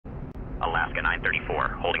Alaska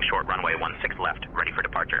 934, holding short, runway 16 left, ready for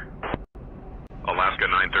departure. Alaska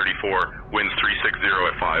 934, winds 360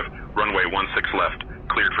 at 5, runway 16 left,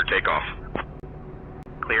 cleared for takeoff.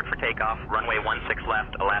 Cleared for takeoff, runway 16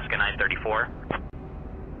 left, Alaska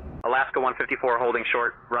 934. Alaska 154, holding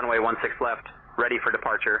short, runway 16 left, ready for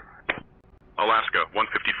departure. Alaska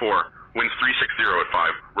 154, winds 360 at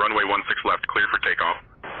 5, runway 16 left, cleared for takeoff.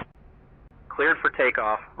 Cleared for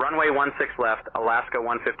takeoff, runway 16 left, Alaska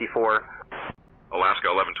 154.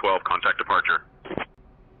 Alaska 1112, contact departure.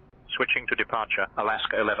 Switching to departure,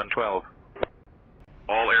 Alaska 1112.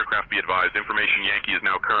 All aircraft be advised, information Yankee is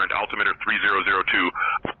now current, altimeter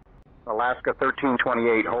 3002. Alaska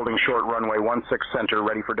 1328, holding short, runway 16 center,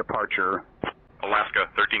 ready for departure.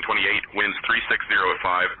 Alaska 1328, winds 360 at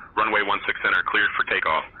 5, runway 16 center, cleared for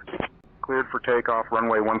takeoff. Cleared for takeoff,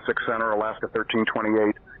 runway 16 center, Alaska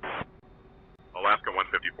 1328. Alaska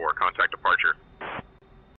 154, contact departure.